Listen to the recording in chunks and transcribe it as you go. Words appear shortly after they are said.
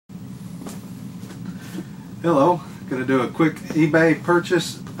Hello, going to do a quick eBay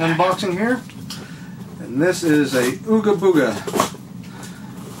purchase unboxing here. And this is a Ooga Booga.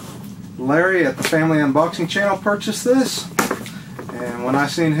 Larry at the Family Unboxing channel purchased this. And when I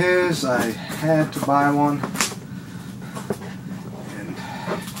seen his, I had to buy one. And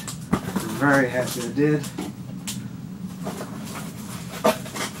I'm very happy I did.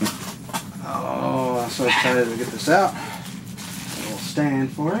 Oh, I'm so excited to get this out. A little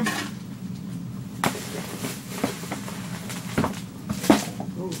stand for him.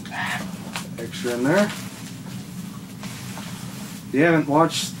 Extra in there. If you haven't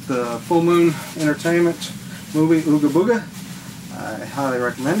watched the Full Moon Entertainment movie Ooga Booga, I highly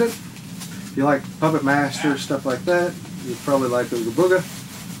recommend it. If you like Puppet Master, stuff like that, you'd probably like Ooga Booga.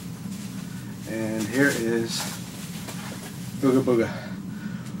 And here is Ooga Booga.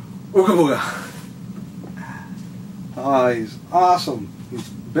 Ooga Booga! Oh, he's awesome. He's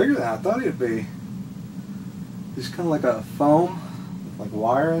bigger than I thought he'd be. He's kind of like a foam, like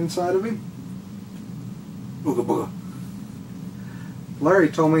wire inside of him. Ooga Booga. Larry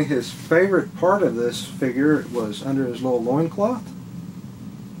told me his favorite part of this figure was under his little loincloth.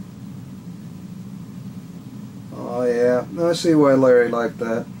 Oh yeah, I see why Larry liked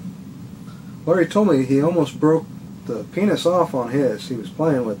that. Larry told me he almost broke the penis off on his. He was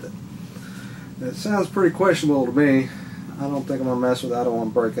playing with it. It sounds pretty questionable to me. I don't think I'm going to mess with it. I don't want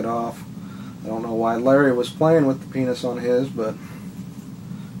to break it off. I don't know why Larry was playing with the penis on his, but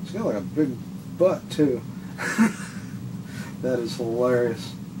it's got like a big butt too. That is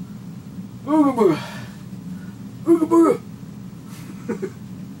hilarious. Ooga Booga! Ooga Booga!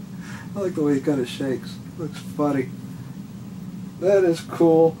 I like the way he kind of shakes. Looks funny. That is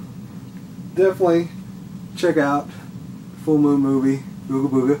cool. Definitely check out Full Moon movie Ooga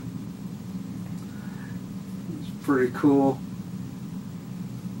Booga. It's pretty cool.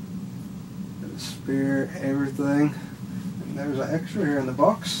 Got a spear, everything. And there's an extra here in the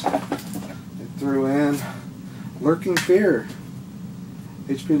box. They threw in Lurking Fear.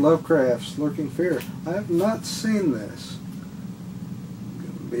 H.P. Lovecraft's Lurking Fear. I have not seen this. It's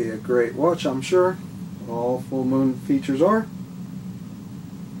going to be a great watch, I'm sure. All Full Moon features are.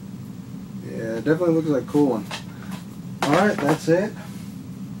 Yeah, it definitely looks like a cool one. Alright, that's it.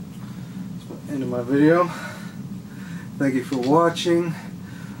 That's the end of my video. Thank you for watching.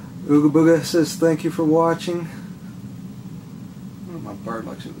 Ooga Booga says thank you for watching. Oh, my bird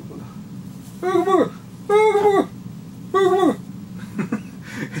likes Ooga Booga. Ooga Booga! Ooga Booga! Ooga Booga!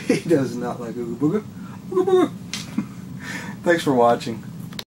 He does not like Ooga Booga. Ooga Booga! Thanks for watching.